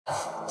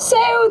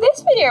So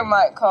this video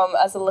might come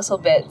as a little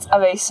bit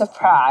of a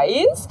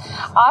surprise.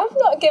 I've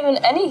not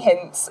given any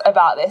hints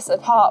about this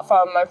apart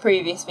from my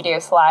previous video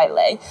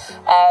slightly,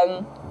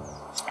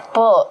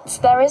 but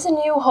there is a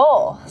new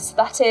horse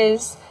that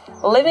is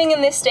living in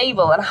this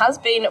stable and has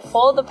been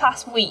for the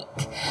past week.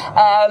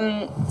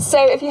 So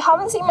if you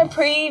haven't seen my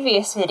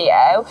previous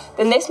video,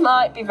 then this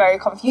might be very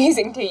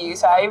confusing to you,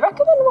 so I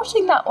recommend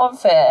watching that one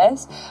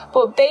first.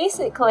 But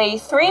basically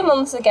 3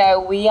 months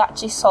ago we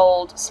actually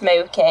sold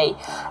Smokey.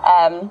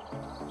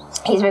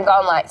 He's been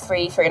gone like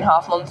three and a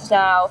half months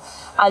now,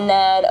 and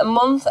then a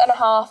month and a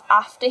half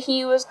after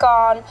he was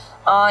gone,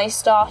 I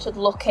started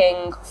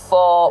looking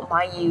for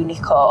my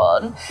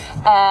unicorn.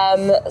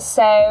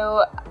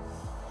 So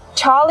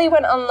Charlie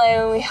went on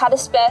loan, we had a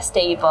spare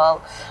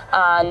stable,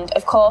 and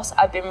of course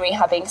I've been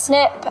rehabbing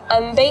Snip,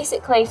 and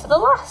basically for the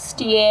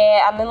last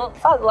year and then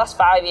for the last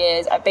 5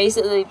 years I've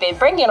basically been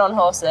bringing on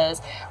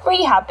horses,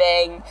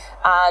 rehabbing,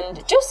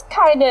 and just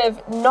kind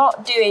of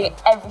not doing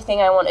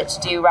everything I wanted to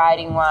do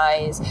riding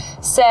wise.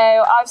 So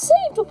I've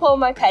saved up all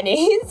my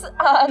pennies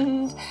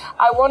and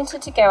I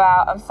wanted to go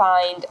out and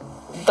find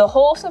the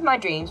horse of my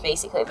dreams,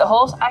 basically the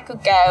horse I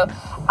could go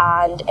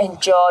and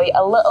enjoy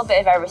a little bit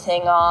of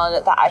everything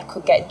on, that I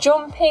could get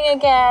jumping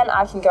again,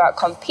 I can go out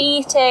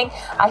competing,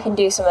 I can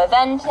do some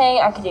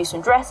eventing, I can do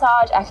some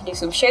dressage, I can do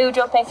some show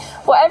jumping,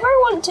 whatever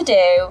I want to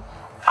do,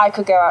 I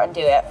could go out and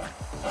do it.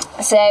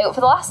 So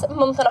for the last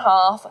month and a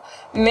half,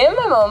 me and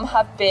my mum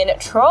have been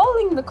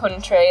trawling the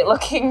country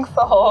looking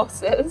for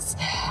horses,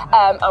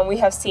 and we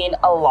have seen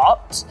a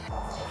lot.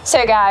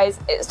 So guys,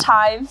 it's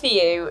time for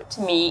you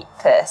to meet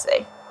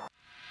Percy.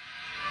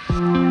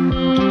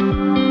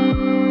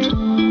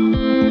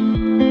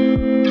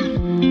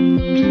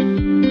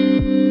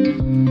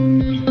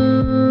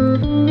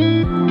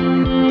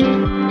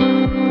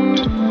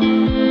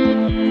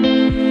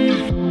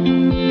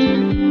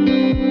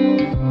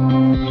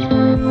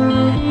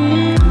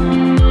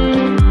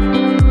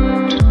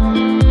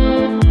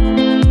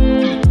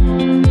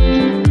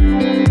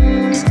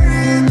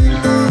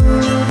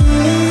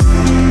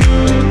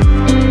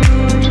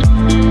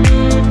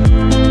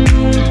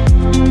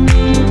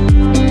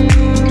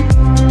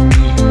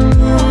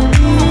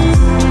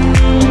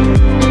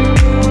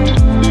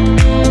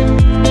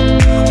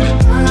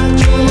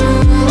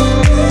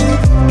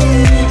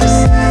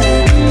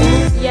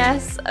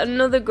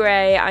 Another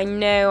grey. I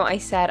know I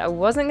said I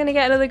wasn't going to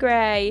get another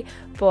grey,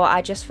 but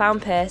I just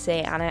found Percy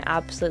and I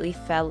absolutely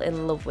fell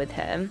in love with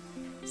him.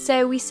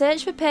 So we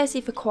searched for Percy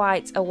for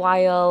quite a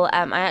while.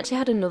 I actually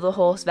had another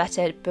horse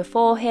vetted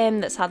before him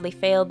that sadly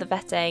failed the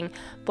vetting,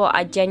 but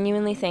I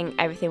genuinely think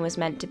everything was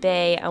meant to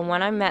be, and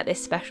when I met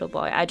this special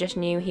boy I just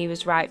knew he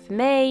was right for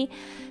me.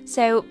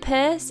 So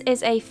Perce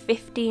is a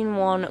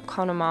 15-1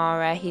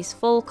 Connemara, he's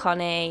full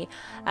Connie.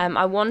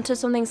 I wanted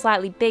something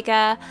slightly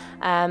bigger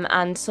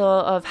and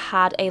sort of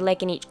had a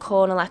leg in each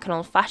corner like an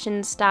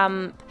old-fashioned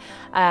stamp,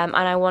 and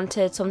I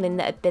wanted something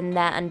that had been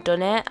there and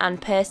done it, and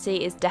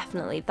Percy is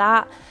definitely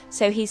that.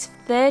 So he's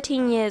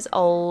 13 years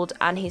old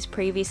and he's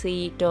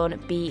previously done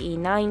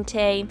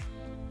BE90.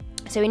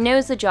 So he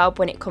knows the job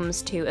when it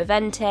comes to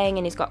eventing,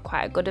 and he's got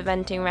quite a good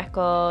eventing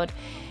record.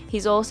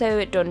 He's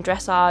also done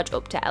dressage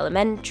up to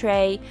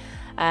elementary.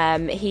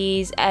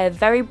 He's a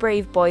very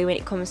brave boy when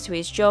it comes to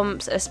his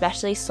jumps,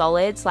 especially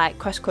solids like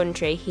cross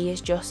country. He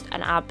is just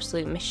an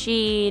absolute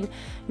machine.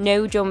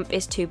 No jump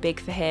is too big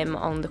for him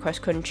on the cross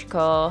country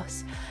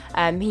course.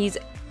 He's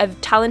a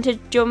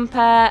talented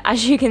jumper,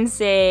 as you can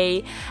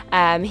see.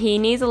 He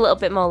needs a little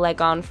bit more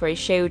leg on for his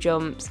show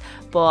jumps,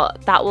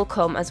 but that will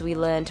come as we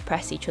learn to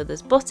press each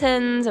other's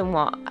buttons and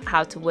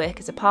how to work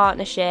as a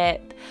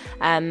partnership.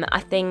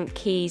 I think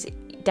he's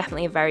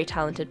definitely a very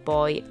talented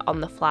boy on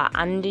the flat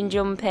and in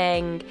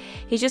jumping.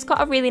 He's just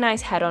got a really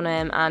nice head on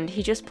him, and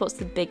he just puts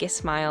the biggest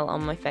smile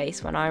on my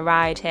face when I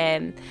ride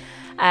him.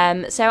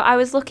 So I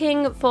was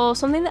looking for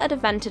something that I'd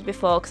evented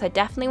before, because I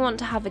definitely want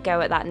to have a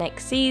go at that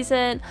next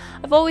season.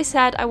 I've always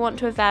said I want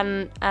to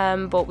event,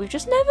 but we've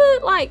just never,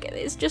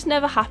 it's just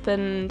never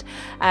happened.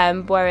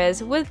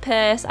 Whereas with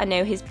Perce, I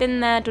know he's been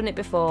there, done it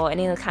before, and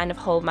he'll kind of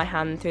hold my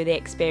hand through the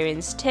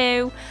experience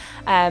too.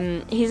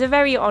 He's a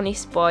very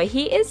honest boy.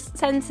 He is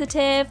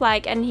sensitive,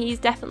 and he's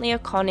definitely a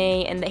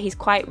Connie in that he's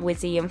quite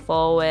whizzy and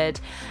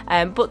forward.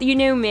 But you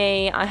know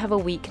me, I have a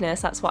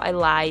weakness, that's what I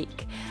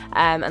like.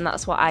 And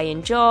that's what I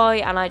enjoy,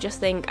 and I just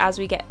think as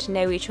we get to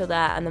know each other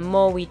and the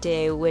more we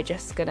do, we're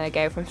just gonna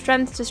go from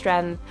strength to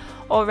strength.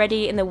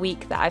 Already in the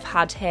week that I've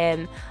had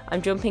him,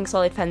 I'm jumping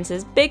solid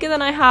fences bigger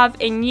than I have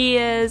in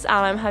years,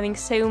 and I'm having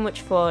so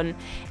much fun.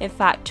 In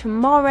fact,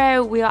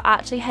 tomorrow we are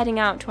actually heading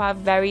out to our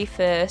very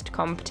first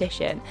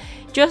competition.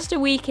 Just a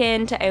week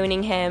into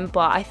owning him,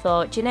 but I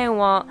thought, you know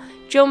what,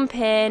 jump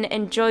in,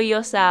 enjoy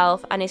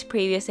yourself, and his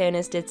previous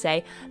owners did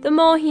say the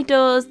more he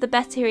does, the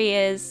better he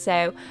is.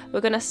 So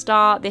we're going to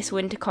start this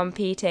winter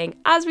competing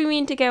as we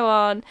mean to go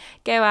out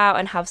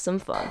and have some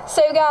fun.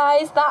 So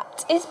guys,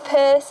 that is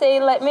Percy.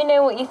 Let me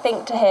know what you think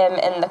link to him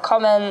in the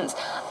comments.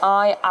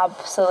 I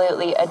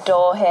absolutely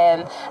adore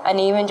him, and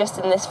even just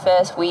in this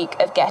first week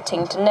of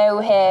getting to know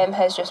him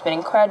has just been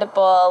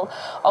incredible.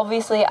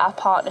 Obviously our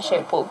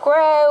partnership will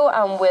grow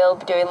and we'll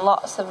be doing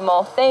lots of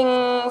more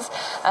things.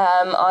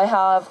 I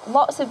have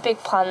lots of big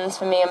plans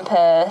for me and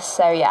Percy,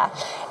 so yeah,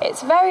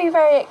 it's very,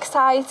 very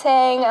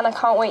exciting, and I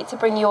can't wait to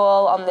bring you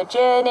all on the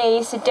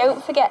journey. So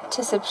don't forget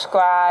to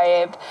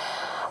subscribe,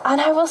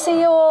 and I will see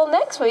you all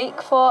next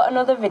week for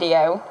another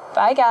video.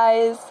 Bye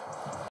guys.